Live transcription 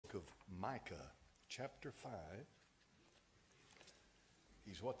Micah chapter 5.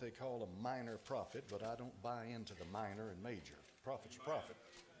 He's what they call a minor prophet, but I don't buy into the minor and major. Prophet's a prophet.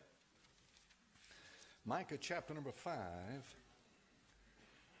 Micah chapter number 5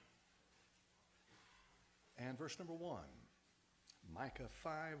 and verse number 1. Micah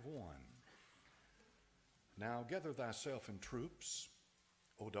 5:1. Now gather thyself in troops,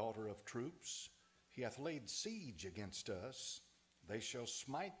 O daughter of troops. He hath laid siege against us. They shall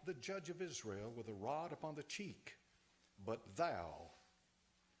smite the judge of Israel with a rod upon the cheek. But thou,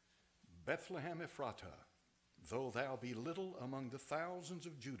 Bethlehem Ephratah, though thou be little among the thousands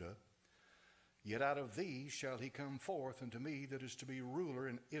of Judah, yet out of thee shall he come forth unto me that is to be ruler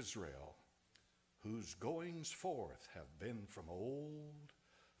in Israel, whose goings forth have been from old,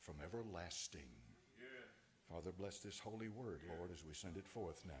 from everlasting. Yeah. Father, bless this holy word, Lord, as we send it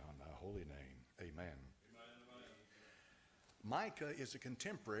forth now in thy holy name. Amen. Amen. Micah is a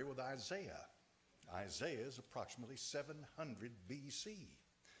contemporary with Isaiah. Isaiah is approximately 700 BC.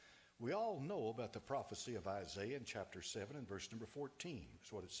 We all know about the prophecy of Isaiah in chapter 7 and verse number 14.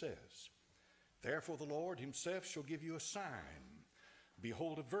 That's what it says. Therefore the Lord himself shall give you a sign.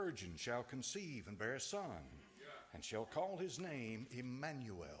 Behold, a virgin shall conceive and bear a son, and shall call his name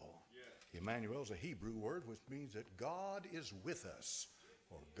Emmanuel. Emmanuel is a Hebrew word which means that God is with us,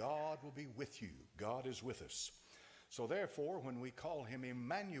 or God will be with you. God is with us. So therefore, when we call him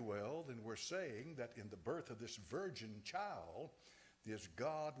Emmanuel, then we're saying that in the birth of this virgin child is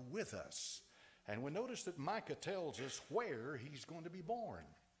God with us. And we notice that Micah tells us where he's going to be born.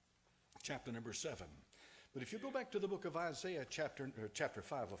 Chapter number 7. But if you go back to the book of Isaiah, chapter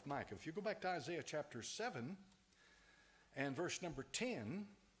 5 of Micah, if you go back to Isaiah chapter 7 and verse number 10,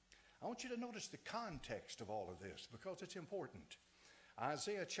 I want you to notice the context of all of this because it's important.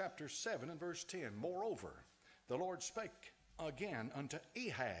 Isaiah chapter 7 and verse 10, moreover, the Lord spake again unto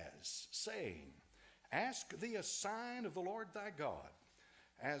Ahaz, saying, Ask thee a sign of the Lord thy God,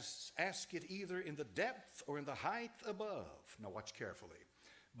 as ask it either in the depth or in the height above. Now watch carefully.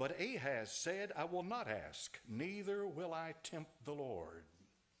 But Ahaz said, I will not ask, neither will I tempt the Lord.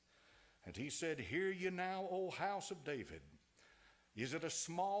 And he said, Hear ye now, O house of David. Is it a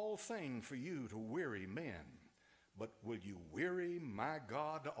small thing for you to weary men? But will you weary my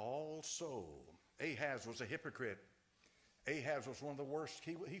God also? Ahaz was a hypocrite. Ahaz was one of the worst.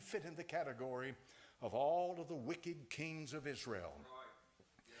 He fit in the category of all of the wicked kings of Israel.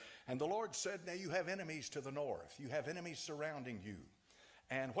 And the Lord said, now you have enemies to the north. You have enemies surrounding you.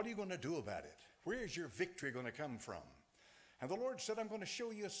 And what are you going to do about it? Where is your victory going to come from? And the Lord said, I'm going to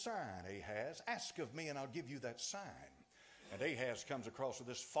show you a sign, Ahaz. Ask of me and I'll give you that sign. And Ahaz comes across with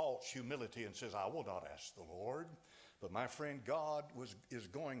this false humility and says, I will not ask the Lord. But my friend, God is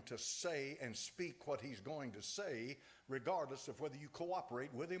going to say and speak what he's going to say, regardless of whether you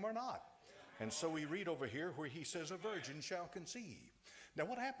cooperate with him or not. And so we read over here where he says, a virgin shall conceive. Now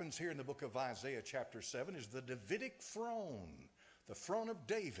what happens here in the book of Isaiah chapter 7 is the Davidic throne, the throne of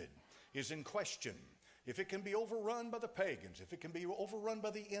David, is in question. If it can be overrun by the pagans, if it can be overrun by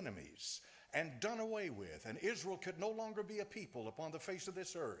the enemies and done away with, and Israel could no longer be a people upon the face of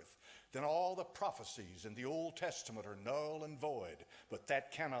this earth, then all the prophecies in the Old Testament are null and void. But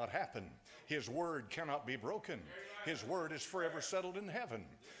that cannot happen. His word cannot be broken. His word is forever settled in heaven.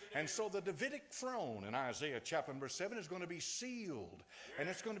 And so the Davidic throne in Isaiah chapter number 7 is going to be sealed. And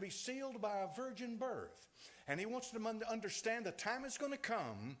it's going to be sealed by a virgin birth. And he wants them to understand the time is going to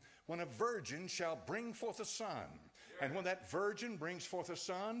come when a virgin shall bring forth a son. And when that virgin brings forth a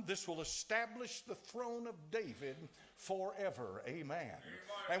son, this will establish the throne of David forever. Amen.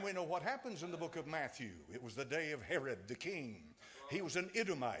 And we know what happens in the book of Matthew. It was the day of Herod the king. He was an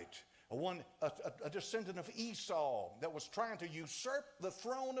Edomite, a descendant of Esau that was trying to usurp the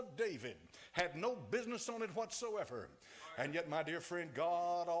throne of David, had no business on it whatsoever. And yet, my dear friend,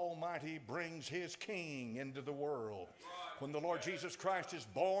 God Almighty brings his king into the world. When the Lord Jesus Christ is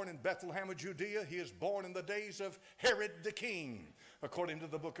born in Bethlehem of Judea, he is born in the days of Herod the king, according to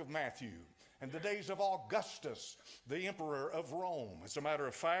the book of Matthew, and the days of Augustus, the emperor of Rome. As a matter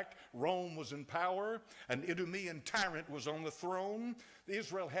of fact, Rome was in power, an Idumean tyrant was on the throne.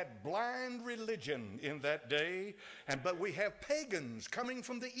 Israel had blind religion in that day, but we have pagans coming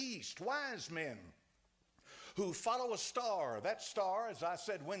from the east, wise men, who follow a star. That star, as I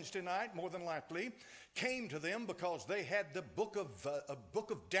said Wednesday night, more than likely, came to them because they had the book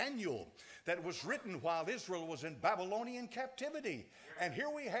of Daniel that was written while Israel was in Babylonian captivity. And here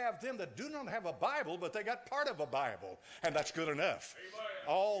we have them that do not have a Bible, but they got part of a Bible. And that's good enough.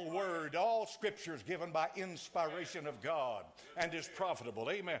 All scripture is given by inspiration of God and is profitable.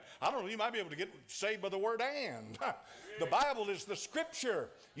 Amen. I don't know, you might be able to get saved by the word and. The Bible is the scripture.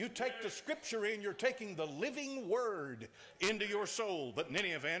 You take the scripture in, you're taking the living word into your soul. But in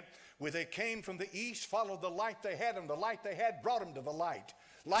any event, when they came from the east, followed the light they had, and the light they had brought them to the light.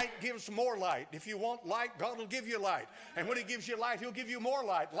 Light gives more light. If you want light, God will give you light. And when he gives you light, he'll give you more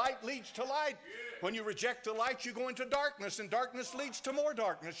light. Light leads to light. When you reject the light, you go into darkness, and darkness leads to more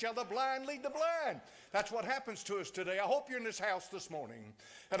darkness. Shall the blind lead the blind? That's what happens to us today. I hope you're in this house this morning,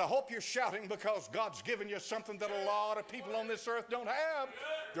 and I hope you're shouting because God's given you something that a lot of people on this earth don't have.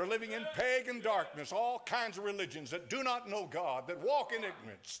 They're living in pagan darkness, all kinds of religions that do not know God, that walk in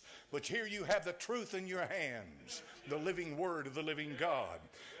ignorance. But here you have the truth in your hands, the living word of the living God.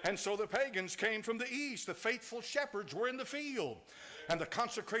 And so the pagans came from the east. The faithful shepherds were in the field. And the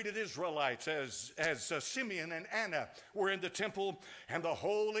consecrated Israelites, as Simeon and Anna, were in the temple. And the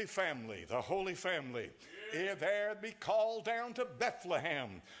Holy Family, there be called down to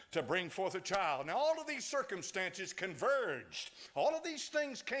Bethlehem to bring forth a child. Now all of these circumstances converged. All of these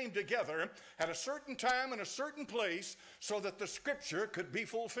things came together at a certain time and a certain place so that the scripture could be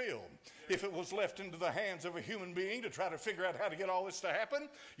fulfilled. If it was left into the hands of a human being to try to figure out how to get all this to happen,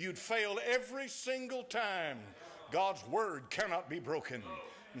 you'd fail every single time. God's word cannot be broken.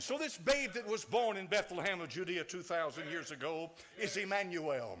 And so this babe that was born in Bethlehem of Judea 2,000 years ago is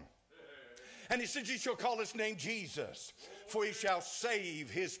Emmanuel. And he says, he shall call his name Jesus, for he shall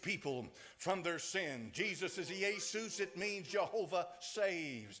save his people from their sin. Jesus is Jesus. It means Jehovah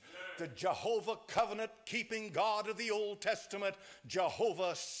saves. The Jehovah covenant keeping God of the Old Testament,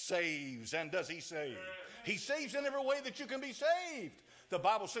 Jehovah saves. And does he save? He saves in every way that you can be saved. The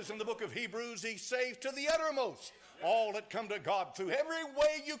Bible says in the book of Hebrews, he saves to the uttermost all that come to God through. Every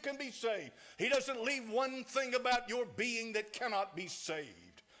way you can be saved. He doesn't leave one thing about your being that cannot be saved.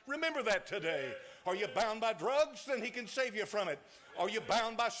 Remember that today. Are you bound by drugs? Then he can save you from it. Are you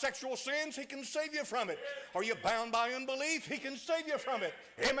bound by sexual sins? He can save you from it. Are you bound by unbelief? He can save you from it.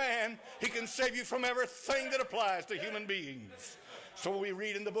 Amen. He can save you from everything that applies to human beings. So we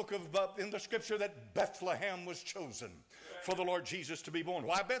read in the book of, in the scripture that Bethlehem was chosen for the Lord Jesus to be born.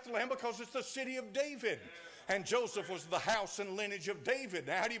 Why Bethlehem? Because it's the city of David. And Joseph was the house and lineage of David.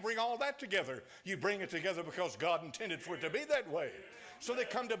 Now how do you bring all that together? You bring it together because God intended for it to be that way. So they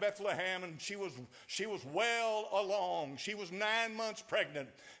come to Bethlehem, and she was well along. She was 9 months pregnant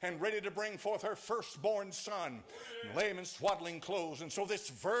and ready to bring forth her firstborn son, and lay him in swaddling clothes. And so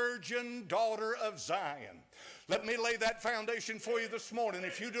this virgin daughter of Zion, let me lay that foundation for you this morning.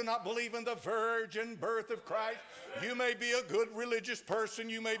 If you do not believe in the virgin birth of Christ, you may be a good religious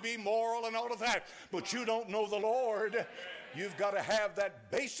person, you may be moral and all of that, but you don't know the Lord. You've got to have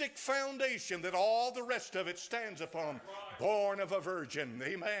that basic foundation that all the rest of it stands upon. Born of a virgin.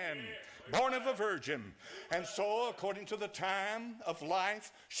 Amen. Born of a virgin. And so, according to the time of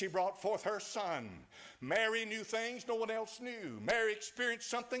life, she brought forth her son. Mary knew things no one else knew. Mary experienced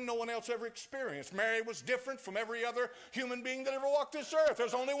something no one else ever experienced. Mary was different from every other human being that ever walked this earth.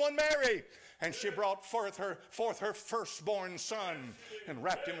 There's only one Mary. And she brought forth her firstborn son and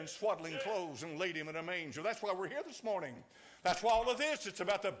wrapped him in swaddling clothes and laid him in a manger. That's why we're here this morning. That's why all of this, it's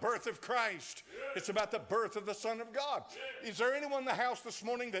about the birth of Christ. It's about the birth of the Son of God. Is there anyone in the house this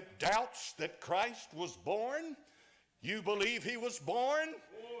morning that doubts that Christ was born? You believe he was born?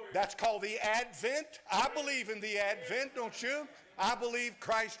 That's called the Advent. I believe in the Advent, don't you? I believe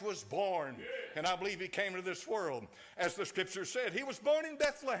Christ was born, and I believe he came to this world. As the scripture said, he was born in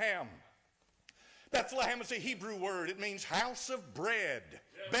Bethlehem. Bethlehem is a Hebrew word. It means house of bread.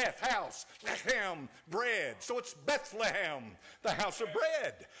 Beth, house, Lehem, bread. So it's Bethlehem, the house of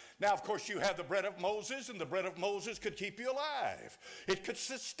bread. Now, of course, you have the bread of Moses, and the bread of Moses could keep you alive. It could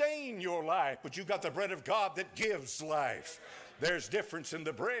sustain your life, but you got the bread of God that gives life. There's difference in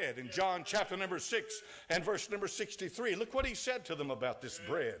the bread. In John chapter number 6 and verse number 63, look what he said to them about this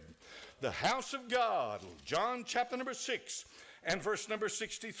bread. The house of God, John chapter number 6 and verse number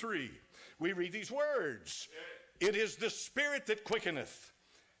 63. We read these words. It is the spirit that quickeneth.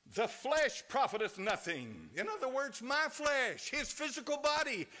 The flesh profiteth nothing. In other words, my flesh, his physical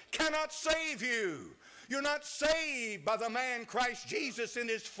body, cannot save you. You're not saved by the man Christ Jesus in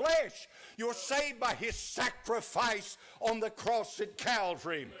his flesh. You're saved by his sacrifice on the cross at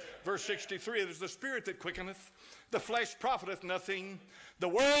Calvary. Verse 63, it is the spirit that quickeneth. The flesh profiteth nothing. The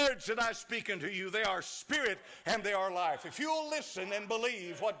words that I speak unto you, they are spirit and they are life. If you'll listen and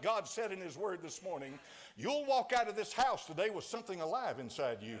believe what God said in his word this morning, you'll walk out of this house today with something alive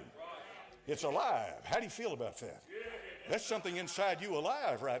inside you. It's alive. How do you feel about that? That's something inside you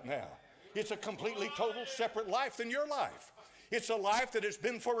alive right now. It's a completely total separate life than your life. It's a life that has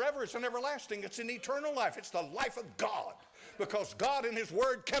been forever. It's an everlasting. It's an eternal life. It's the life of God, because God and his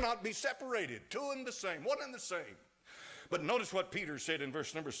word cannot be separated. Two and the same, one and the same. But notice what Peter said in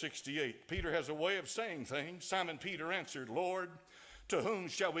verse number 68. Peter has a way of saying things. Simon Peter answered, Lord, to whom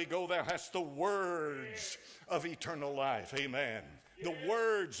shall we go? Thou hast the words of eternal life. Amen. The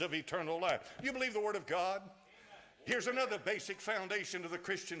words of eternal life. You believe the word of God? Here's another basic foundation of the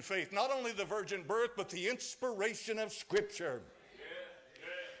Christian faith. Not only the virgin birth, but the inspiration of Scripture.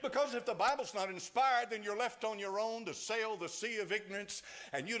 Because if the Bible's not inspired, then you're left on your own to sail the sea of ignorance,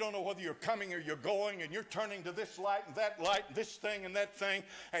 and you don't know whether you're coming or you're going, and you're turning to this light, this thing and that thing,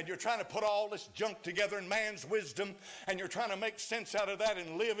 and you're trying to put all this junk together in man's wisdom, and you're trying to make sense out of that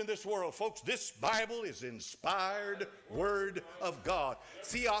and live in this world. Folks, this Bible is inspired word of God.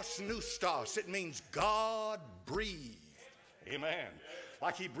 Theos noustos. It means God breathed. Amen.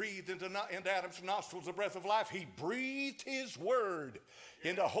 Like he breathed into Adam's nostrils the breath of life, he breathed his word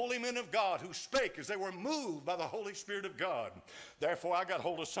into holy men of God who spake as they were moved by the Holy Spirit of God. Therefore, I got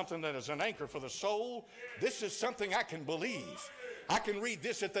hold of something that is an anchor for the soul. This is something I can believe. I can read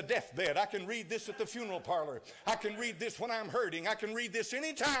this at the deathbed. I can read this at the funeral parlor. I can read this when I'm hurting. I can read this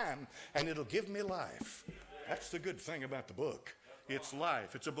anytime, and it'll give me life. That's the good thing about the book. It's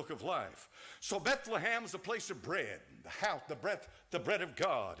life. It's a book of life. So Bethlehem is a place of bread. The house, the bread of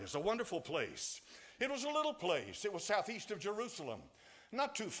God is a wonderful place. It was a little place. It was southeast of Jerusalem.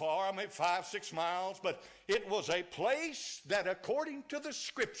 Not too far, maybe 5-6 miles, but it was a place that, according to the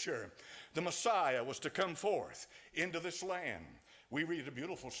Scripture, the Messiah was to come forth into this land. We read a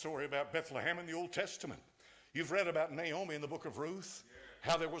beautiful story about Bethlehem in the Old Testament. You've read about Naomi in the book of Ruth,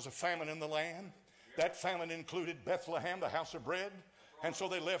 how there was a famine in the land. That famine included Bethlehem, the house of bread. And so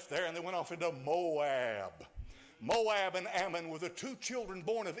they left there and they went off into Moab. Moab and Ammon were the two children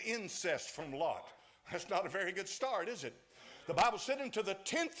born of incest from Lot. That's not a very good start, is it? The Bible said into the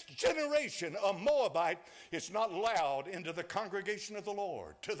 10th generation, a Moabite is not allowed into the congregation of the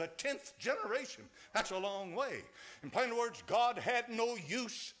Lord. To the 10th generation. That's a long way. In plain words, God had no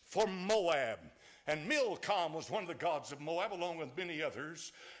use for Moab. And Milcom was one of the gods of Moab, along with many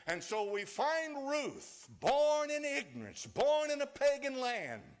others. And so we find Ruth, born in ignorance, born in a pagan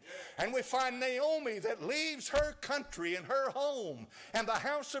land. And we find Naomi that leaves her country and her home and the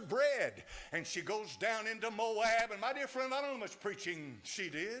house of bread. And she goes down into Moab. And my dear friend, I don't know how much preaching she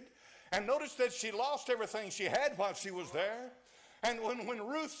did. And notice that she lost everything she had while she was there. And when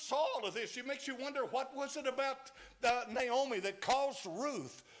Ruth saw all of this, it makes you wonder, what was it about Naomi that caused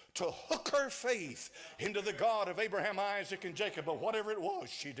Ruth to hook her faith into the God of Abraham, Isaac, and Jacob? But whatever it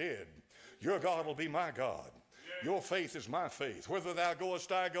was, she did. Your God will be my God. Your faith is my faith. Whither thou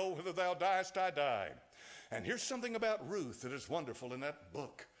goest, I go. Whither thou diest, I die. And here's something about Ruth that is wonderful in that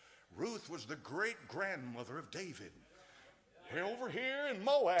book. Ruth was the great-grandmother of David. Over here in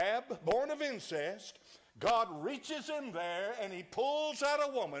Moab, born of incest, God reaches in there and he pulls out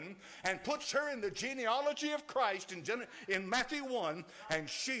a woman and puts her in the genealogy of Christ in Matthew 1, and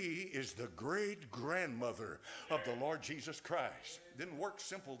she is the great-grandmother of the Lord Jesus Christ. Didn't work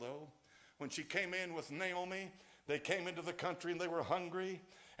simple, though. When she came in with Naomi, they came into the country and they were hungry,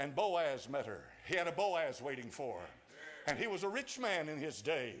 and Boaz met her. He had a Boaz waiting for her, and he was a rich man in his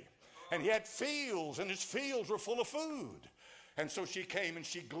day, and he had fields, and his fields were full of food. And so she came and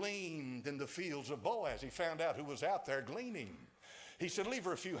she gleaned in the fields of Boaz. He found out who was out there gleaning. He said, leave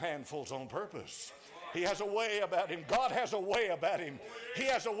her a few handfuls on purpose. He has a way about him. God has a way about him. He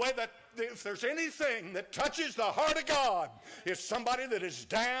has a way that if there's anything that touches the heart of God, it's somebody that is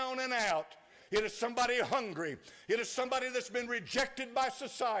down and out. It is somebody hungry. It is somebody that's been rejected by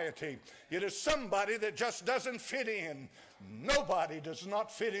society. It is somebody that just doesn't fit in. Nobody does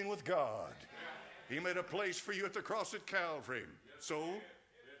not fit in with God. He made a place for you at the cross at Calvary. So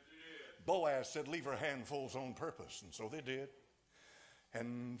Boaz said, leave her handfuls on purpose. And so they did.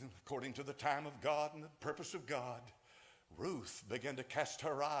 And according to the time of God and the purpose of God, Ruth began to cast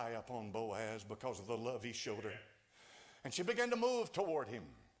her eye upon Boaz because of the love he showed her. And she began to move toward him.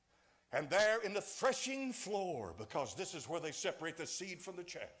 And there in the threshing floor, because this is where they separate the seed from the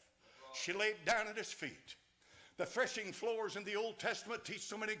chaff, she laid down at his feet. The threshing floors in the Old Testament teach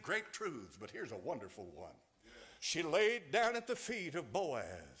so many great truths, but here's a wonderful one. She laid down at the feet of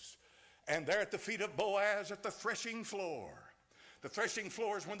Boaz, and there at the feet of Boaz at the threshing floor. The threshing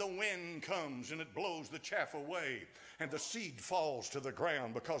floor is when the wind comes and it blows the chaff away, and the seed falls to the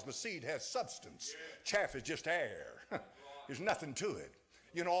ground because the seed has substance. Chaff is just air. There's nothing to it.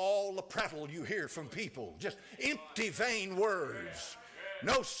 You know, all the prattle you hear from people, just empty, vain words.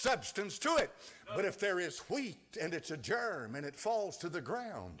 No substance to it. But if there is wheat and it's a germ and it falls to the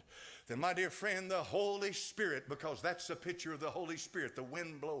ground, then my dear friend, the Holy Spirit, because that's a picture of the Holy Spirit, the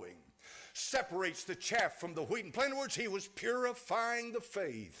wind blowing, separates the chaff from the wheat. In plain words, he was purifying the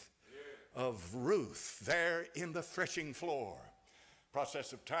faith of Ruth there in the threshing floor.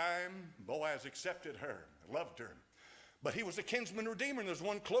 Process of time, Boaz accepted her, loved her. But he was a kinsman redeemer, and there's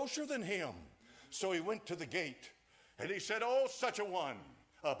one closer than him. So he went to the gate, and he said, oh, such a one,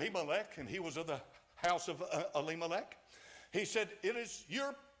 Abimelech, and he was of the house of Elimelech. He said, it is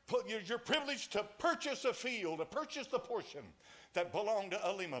your privilege to purchase a field, to purchase the portion that belonged to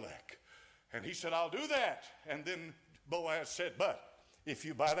Elimelech. And he said, I'll do that. And then Boaz said, but if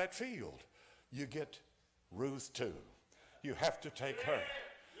you buy that field, you get Ruth too. You have to take her.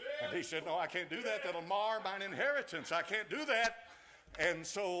 And he said, no, I can't do that. That'll mar mine inheritance. I can't do that. And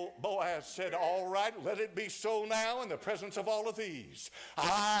so Boaz said, all right, let it be so now in the presence of all of these.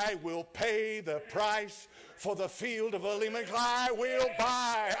 I will pay the price for the field of Elimelech. I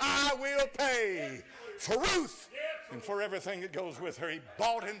will pay for Ruth and for everything that goes with her. He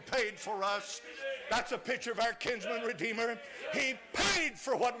bought and paid for us. That's a picture of our kinsman redeemer. He paid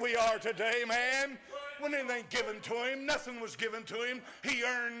for what we are today, man. When anything given to him, nothing was given to him. He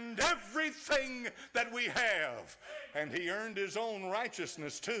earned everything that we have. And he earned his own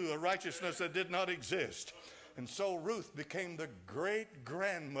righteousness too, a righteousness that did not exist. And so Ruth became the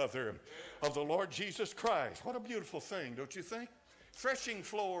great-grandmother of the Lord Jesus Christ. What a beautiful thing, don't you think? Threshing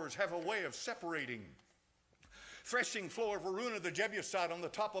floors have a way of separating. Threshing floor of Araunah the Jebusite on the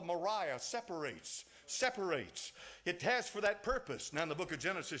top of Moriah separates. It has for that purpose. Now in the book of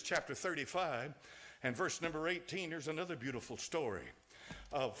Genesis chapter 35 and verse number 18, there's another beautiful story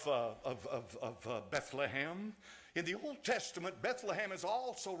of Bethlehem. In the Old Testament, Bethlehem is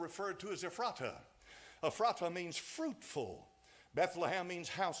also referred to as Ephratah. Ephratah means fruitful. Bethlehem means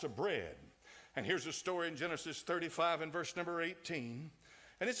house of bread. And here's a story in Genesis 35 and verse number 18.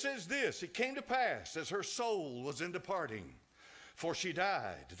 And it says this, it came to pass as her soul was in departing, for she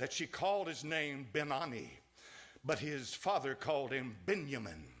died, that she called his name Benoni, but his father called him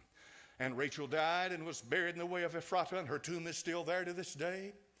Benjamin. And Rachel died and was buried in the way of Ephratah, and her tomb is still there to this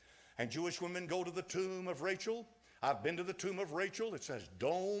day. And Jewish women go to the tomb of Rachel. I've been to the tomb of Rachel. It says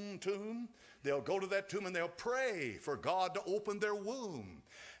dome tomb. They'll go to that tomb and they'll pray for God to open their womb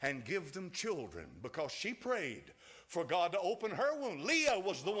and give them children, because she prayed for God to open her womb. Leah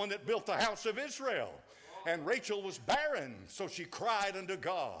was the one that built the house of Israel, and Rachel was barren, so she cried unto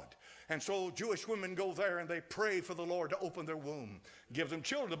God. And so Jewish women go there and they pray for the Lord to open their womb, give them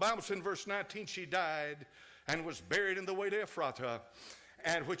children. The Bible says in verse 19, she died and was buried in the way to Ephratah,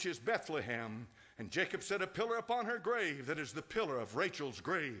 and which is Bethlehem. And Jacob set a pillar upon her grave, that is the pillar of Rachel's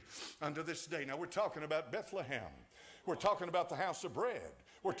grave unto this day. Now we're talking about Bethlehem. We're talking about the house of bread.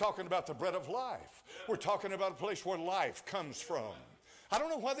 We're talking about the bread of life. We're talking about a place where life comes from. I don't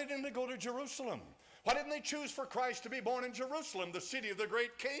know why they didn't go to Jerusalem. Why didn't they choose for Christ to be born in Jerusalem, the city of the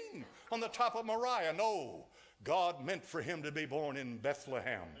great king, on the top of Moriah? No, God meant for him to be born in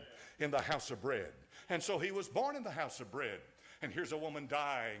Bethlehem, in the house of bread. And so he was born in the house of bread. And here's a woman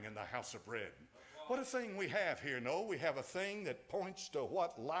dying in the house of bread. What a thing we have here. No, we have a thing that points to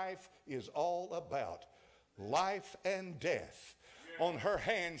what life is all about. Life and death. On her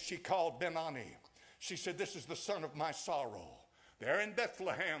hand she called Benoni. She said, this is the son of my sorrow. There in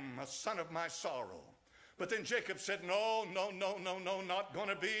Bethlehem, a son of my sorrow. But then Jacob said, no, not going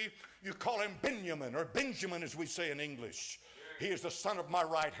to be. You call him Benjamin, or Benjamin as we say in English. He is the son of my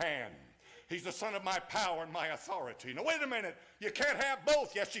right hand. He's the son of my power and my authority. Now wait a minute, you can't have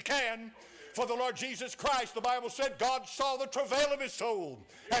both. Yes, you can. For the Lord Jesus Christ, the Bible said, God saw the travail of his soul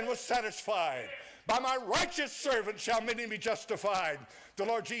and was satisfied. By my righteous servant shall many be justified. The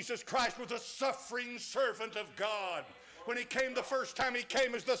Lord Jesus Christ was a suffering servant of God. When he came the first time, he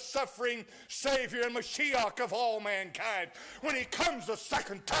came as the suffering Savior and Mashiach of all mankind. When he comes the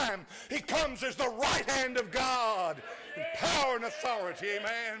second time, he comes as the right hand of God in power and authority.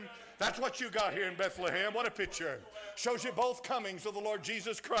 Amen. That's what you got here in Bethlehem. What a picture. Shows you both comings of the Lord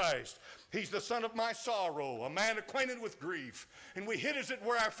Jesus Christ. He's the son of my sorrow, a man acquainted with grief. And we hid, as it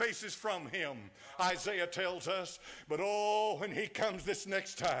were, our faces from him, Isaiah tells us. But oh, when he comes this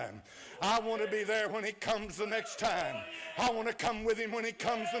next time, I want to be there when he comes the next time. I want to come with him when he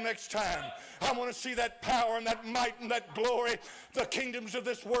comes the next time. I want to see that power and that might and that glory. The kingdoms of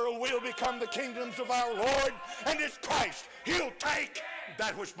this world will become the kingdoms of our Lord and his Christ. He'll take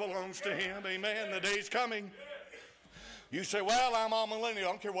that which belongs to him. Amen. The day's coming. You say, well, I'm all millennial.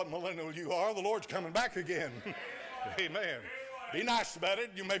 I don't care what millennial you are. The Lord's coming back again. Amen. Be nice about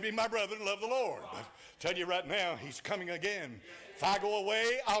it. You may be my brother and love the Lord. But I tell you right now, he's coming again. If I go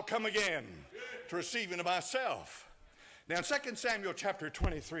away, I'll come again to receive into myself. Now, in 2 Samuel chapter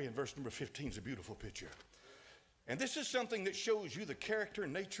 23 and verse number 15 is a beautiful picture. And this is something that shows you the character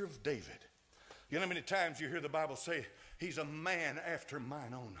and nature of David. You know how many times you hear the Bible say, he's a man after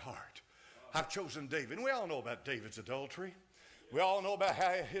mine own heart. I've chosen David. And we all know about David's adultery. We all know about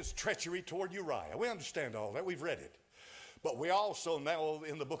how his treachery toward Uriah. We understand all that. We've read it. But we also know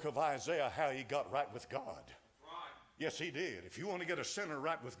in the book of Isaiah how he got right with God. Yes, he did. If you want to get a sinner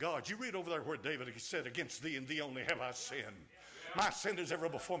right with God, you read over there where David said, against thee and thee only have I sinned. My sin is ever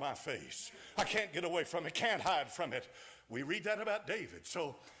before my face. I can't get away from it, can't hide from it. We read that about David.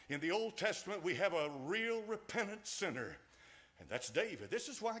 So in the Old Testament, we have a real repentant sinner. And that's David. This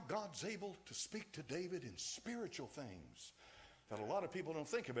is why God's able to speak to David in spiritual things that a lot of people don't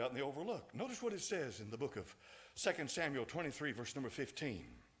think about and they overlook. Notice what it says in the book of 2 Samuel 23, verse number 15.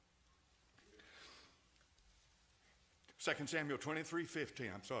 2 Samuel 23,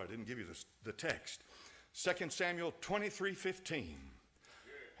 15. I'm sorry, I didn't give you the text. 2 Samuel 23, 15.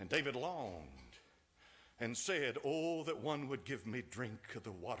 And David longed and said, oh, that one would give me drink of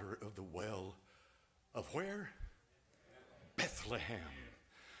the water of the well of where? Bethlehem,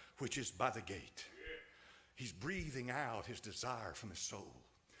 which is by the gate. He's breathing out his desire from his soul.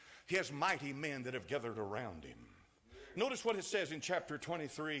 He has mighty men that have gathered around him. Notice what it says in chapter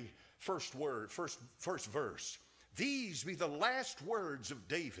 23, first verse. These be the last words of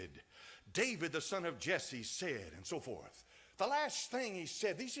David. David, the son of Jesse, said, and so forth. The last thing he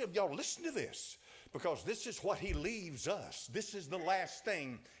said, y'all listen to this, because this is what he leaves us. This is the last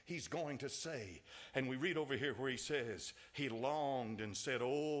thing he's going to say. And we read over here where he says, he longed and said,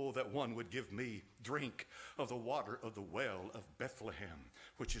 oh, that one would give me drink of the water of the well of Bethlehem,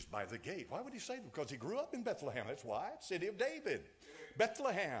 which is by the gate. Why would he say that? Because he grew up in Bethlehem. That's why. It's city of David.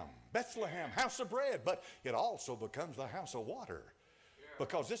 Bethlehem, house of bread. But it also becomes the house of water,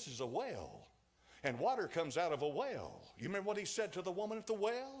 because this is a well. And water comes out of a well. You remember what he said to the woman at the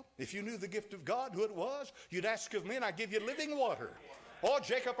well? If you knew the gift of God, who it was, you'd ask of me and I'd give you living water. Oh,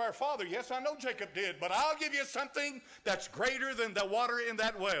 Jacob our father, yes, I know Jacob did, but I'll give you something that's greater than the water in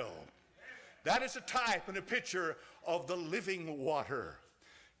that well. That is a type and a picture of the living water.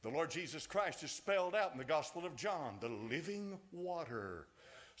 The Lord Jesus Christ is spelled out in the Gospel of John, the living water.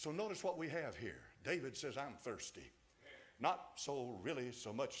 So notice what we have here. David says, I'm thirsty. Not so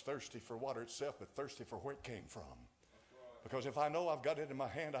much thirsty for water itself, but thirsty for where it came from. Because if I know I've got it in my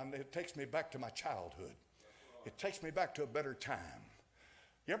hand, it takes me back to my childhood. It takes me back to a better time.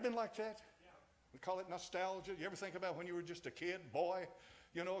 You ever been like that? We call it nostalgia. You ever think about when you were just a kid, boy,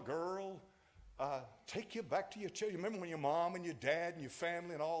 a girl? Take you back to your childhood. You remember when your mom and your dad and your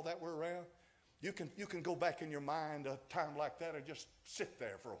family and all that were around? You can go back in your mind a time like that and just sit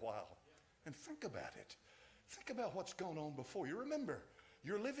there for a while and think about it. Think about what's going on before you. Remember,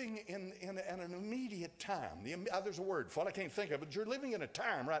 you're living in an immediate time. There's a word for it I can't think of it. You're living in a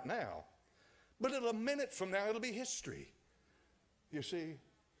time right now. But in a minute from now, it'll be history. You see,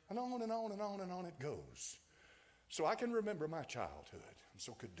 and on and on and on and on it goes. So I can remember my childhood, and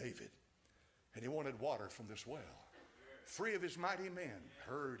so could David. And he wanted water from this well. 3 of his mighty men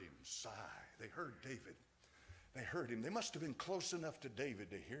heard him sigh. They heard David. They heard him. They must have been close enough to David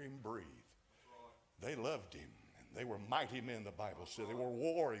to hear him breathe. They loved him, and they were mighty men, the Bible said. They were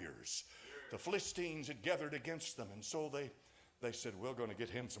warriors. The Philistines had gathered against them, and so they said, we're going to get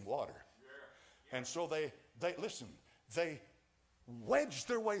him some water. And so they wedged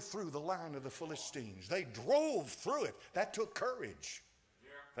their way through the line of the Philistines. They drove through it. That took courage.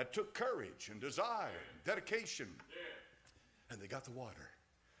 That took courage and desire and dedication. And they got the water.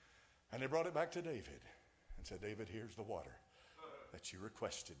 And they brought it back to David and said, David, here's the water that you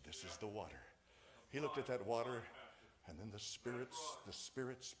requested. This is the water. He looked at that water, and then the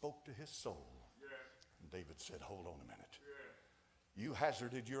Spirit spoke to his soul. And David said, hold on a minute. You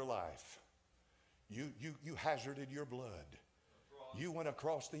hazarded your life. You hazarded your blood. You went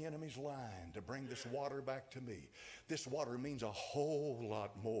across the enemy's line to bring this water back to me. This water means a whole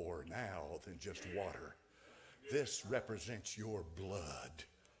lot more now than just water. This represents your blood.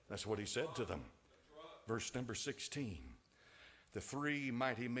 That's what he said to them. Verse number 16. The 3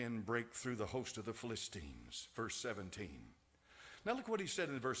 mighty men break through the host of the Philistines. Verse 17. Now look what he said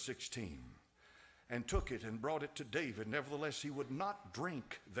in verse 16. And took it and brought it to David. Nevertheless, he would not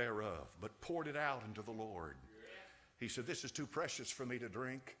drink thereof, but poured it out unto the Lord. He said, this is too precious for me to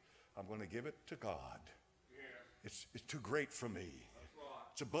drink. I'm going to give it to God. It's too great for me.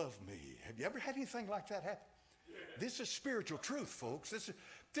 It's above me. Have you ever had anything like that happen? This is spiritual truth, folks.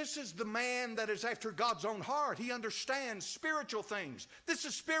 This is the man that is after God's own heart. He understands spiritual things. This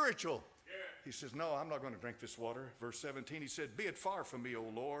is spiritual. He says, no, I'm not going to drink this water. Verse 17, he said, be it far from me, O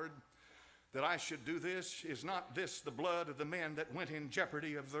Lord, that I should do this. Is not this the blood of the men that went in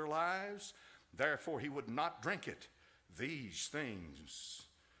jeopardy of their lives? Therefore he would not drink it. These things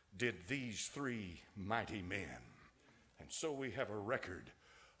did these three mighty men. And so we have a record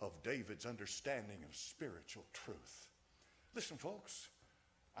of David's understanding of spiritual truth. Listen, folks,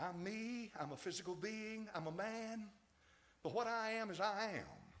 I'm me, I'm a physical being, I'm a man, but what I am is I am.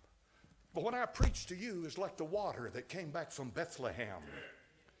 But what I preach to you is like the water that came back from Bethlehem.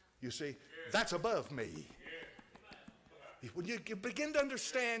 You see, that's above me. When you begin to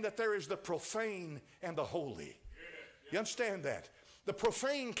understand that there is the profane and the holy, you understand that? The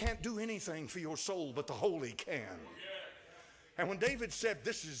profane can't do anything for your soul, but the holy can. And when David said,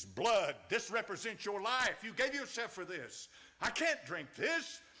 this is blood, this represents your life, you gave yourself for this. I can't drink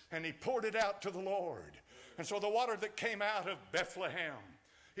this. And he poured it out to the Lord. And so the water that came out of Bethlehem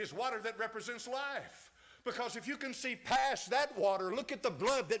is water that represents life. Because if you can see past that water, look at the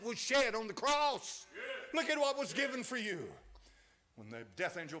blood that was shed on the cross. Look at what was given for you. When the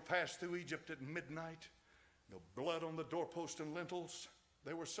death angel passed through Egypt at midnight, no blood on the doorpost and lintels,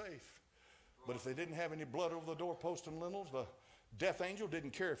 they were safe. But if they didn't have any blood over the doorpost and lintels, the death angel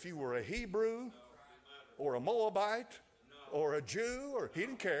didn't care if you were a Hebrew or a Moabite or a Jew, or he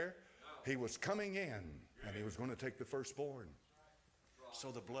didn't care. He was coming in, and he was going to take the firstborn.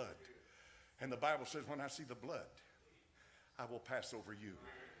 So the blood. And the Bible says, when I see the blood, I will pass over you.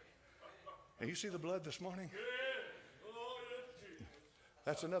 And you see the blood this morning?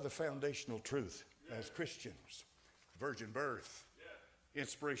 That's another foundational truth as Christians. Virgin birth,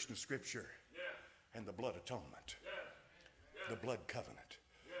 inspiration of Scripture, and the blood atonement, the blood covenant.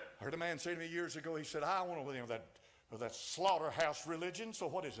 I heard a man say to me years ago, he said, I want to that slaughterhouse religion. So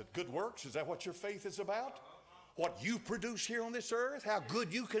what is it? Good works? Is that what your faith is about? What you produce here on this earth? How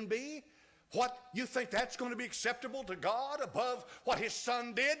good you can be? What you think that's going to be acceptable to God above what his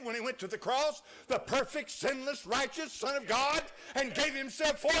son did when he went to the cross? The perfect, sinless, righteous Son of God, and gave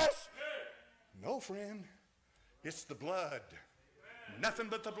himself for us? No, friend. It's the blood. Nothing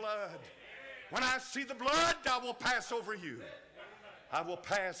but the blood. When I see the blood, I will pass over you. I will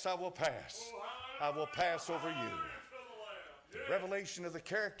pass, I will pass. I will pass over you. The revelation of the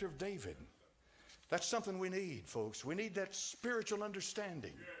character of David. That's something we need, folks. We need that spiritual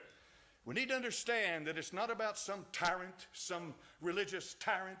understanding. We need to understand that it's not about some tyrant, some religious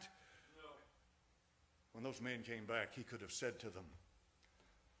tyrant. When those men came back, he could have said to them,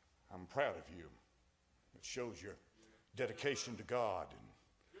 I'm proud of you. It shows your dedication to God and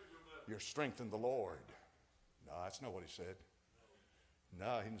your strength in the Lord. No, that's not what he said.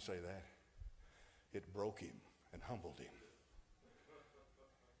 No, he didn't say that. It broke him and humbled him.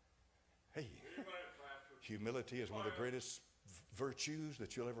 Hey, humility is one of the greatest virtues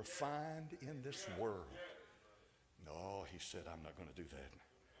that you'll ever find in this world. No, he said, I'm not going to do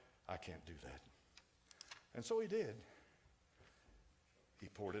that. I can't do that. And so he did. He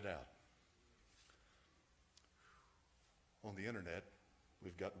poured it out. On the internet,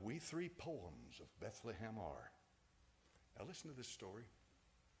 we've got We Three Poems of Bethlehem are. Now listen to this story.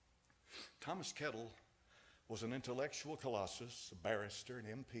 Thomas Kettle was an intellectual colossus, a barrister,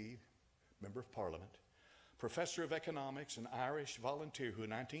 an MP, member of Parliament, professor of economics, an Irish volunteer who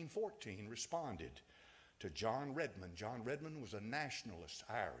in 1914 responded to John Redmond. John Redmond was a nationalist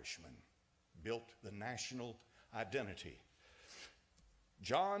Irishman, built the national identity.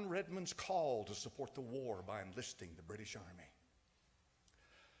 John Redmond's call to support the war by enlisting the British Army.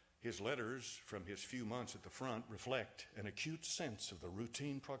 His letters from his few months at the front reflect an acute sense of the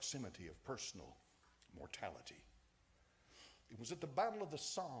routine proximity of personal mortality. It was at the Battle of the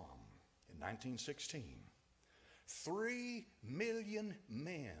Somme in 1916. 3 million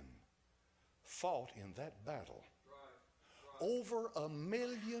men fought in that battle. Over 1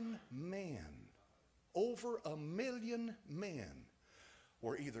 million men, over 1 million men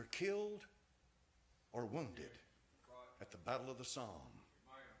were either killed or wounded at the Battle of the Somme.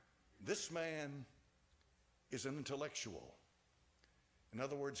 This man is an intellectual. In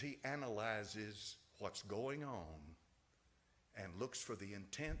other words, he analyzes what's going on and looks for the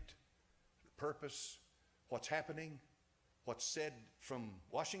intent, the purpose, what's happening, what's said from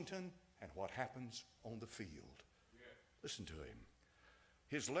Washington, and what happens on the field. Listen to him.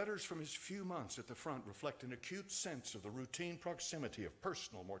 His letters from his few months at the front reflect an acute sense of the routine proximity of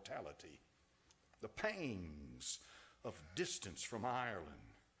personal mortality, the pangs of distance from Ireland,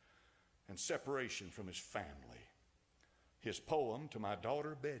 and separation from his family. His poem, To My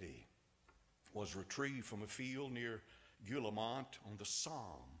Daughter Betty, was retrieved from a field near Guillemont on the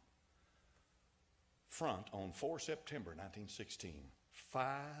Somme front on 4 September 1916,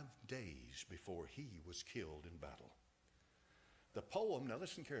 5 days before he was killed in battle. The poem, now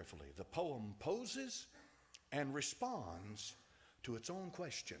listen carefully, the poem poses and responds to its own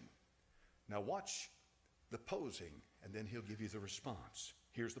question. Now watch the posing, and then he'll give you the response.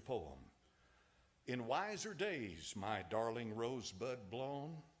 Here's the poem. In wiser days, my darling rosebud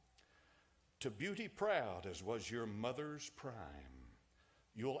blown, to beauty proud as was your mother's prime,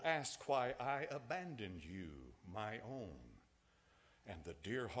 you'll ask why I abandoned you, my own, and the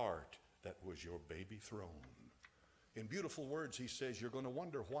dear heart that was your baby throne. In beautiful words, he says, you're going to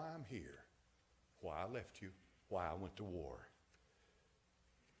wonder why I'm here, why I left you, why I went to war.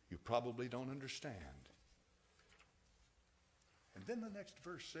 You probably don't understand. And then the next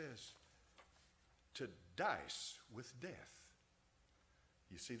verse says, to dice with death.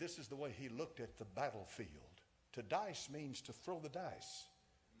 You see, this is the way he looked at the battlefield. To dice means to throw the dice,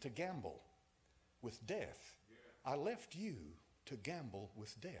 to gamble with death. I left you to gamble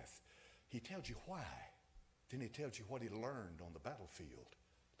with death. He tells you why. Then he tells you what he learned on the battlefield.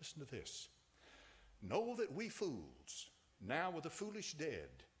 Listen to this. Know that we fools, now with the foolish dead,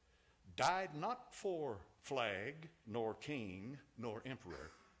 died not for flag, nor king, nor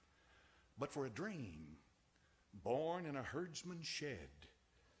emperor, but for a dream, born in a herdsman's shed,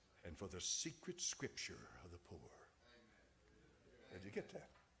 and for the secret scripture of the poor. Did you get that?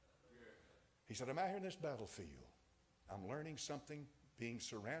 He said, I'm out here in this battlefield. I'm learning something, being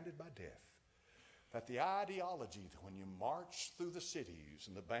surrounded by death. That the ideology that when you march through the cities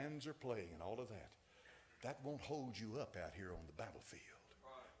and the bands are playing and all of that, that won't hold you up out here on the battlefield.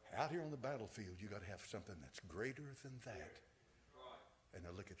 Right. Out here on the battlefield, you got to have something that's greater than that. Right. And now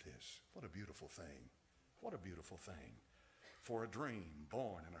look at this. What a beautiful thing. What a beautiful thing. For a dream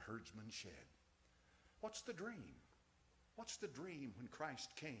born in a herdsman's shed. What's the dream? What's the dream when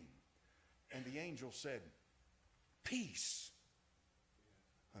Christ came and the angel said, peace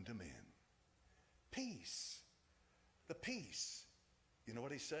unto men. Peace. The peace. You know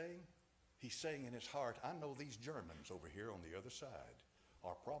what he's saying? He's saying in his heart, I know these Germans over here on the other side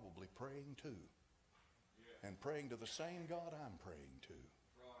are probably praying too. Yeah. And praying to the same God I'm praying to.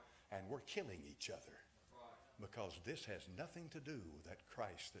 Right. And we're killing each other. Right. Because this has nothing to do with that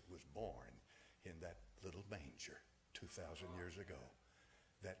Christ that was born in that little manger 2,000 years ago.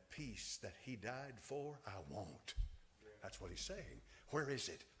 That peace that he died for, I want. That's what he's saying. Where is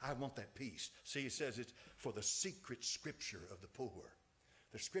it? I want that peace. See, he says it's for the secret scripture of the poor.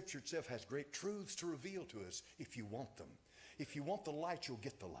 The scripture itself has great truths to reveal to us if you want them. If you want the light, you'll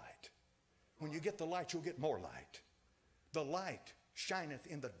get the light. When you get the light, you'll get more light. The light shineth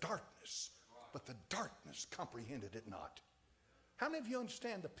in the darkness, but the darkness comprehended it not. How many of you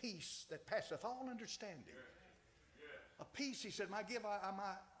understand the peace that passeth all understanding? A peace, he said, I give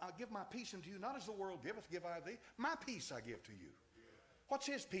my peace unto you, not as the world giveth, give I thee. My peace I give to you. What's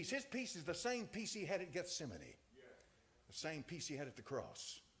his peace? His peace is the same peace he had at Gethsemane. The same peace he had at the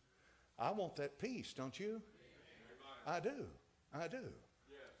cross. I want that peace, don't you? I do. I do.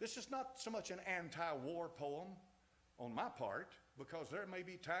 This is not so much an anti-war poem on my part, because there may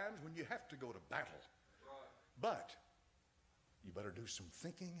be times when you have to go to battle. But you better do some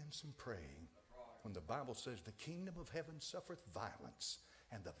thinking and some praying. When the Bible says the kingdom of heaven suffereth violence,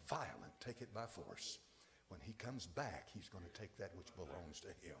 and the violent take it by force. When he comes back, he's going to take that which belongs to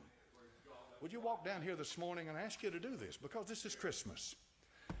him. Would you walk down here this morning and ask you to do this, because this is Christmas,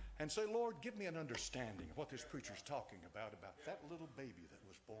 and say, Lord, give me an understanding of what this preacher's talking about that little baby that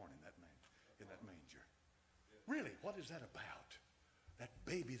was born in that manger. Really, what is that about? That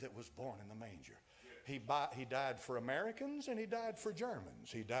baby that was born in the manger. He died for Americans and he died for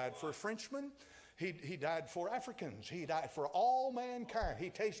Germans. He died for Frenchmen. He died for Africans. He died for all mankind. He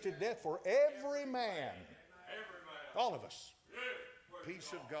tasted death for every man. All of us.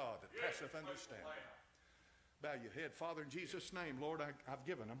 Peace of God that passeth understanding. Bow your head. Father, in Jesus' name, Lord, I've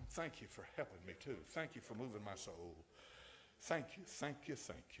given them. Thank you for helping me too. Thank you for moving my soul. Thank you, thank you,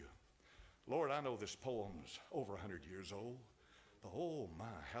 thank you. Lord, I know this poem's over 100 years old. But oh my,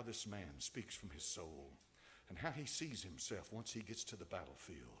 how this man speaks from his soul and how he sees himself once he gets to the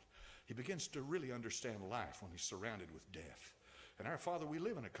battlefield. He begins to really understand life when he's surrounded with death. And our Father, we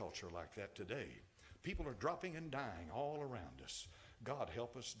live in a culture like that today. People are dropping and dying all around us. God,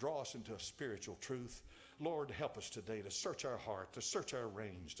 help us, draw us into a spiritual truth. Lord, help us today to search our heart, to search our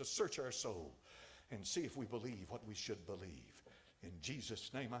reins, to search our soul, and see if we believe what we should believe. In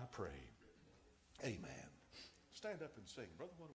Jesus' name I pray. Amen. Stand up and sing, brother.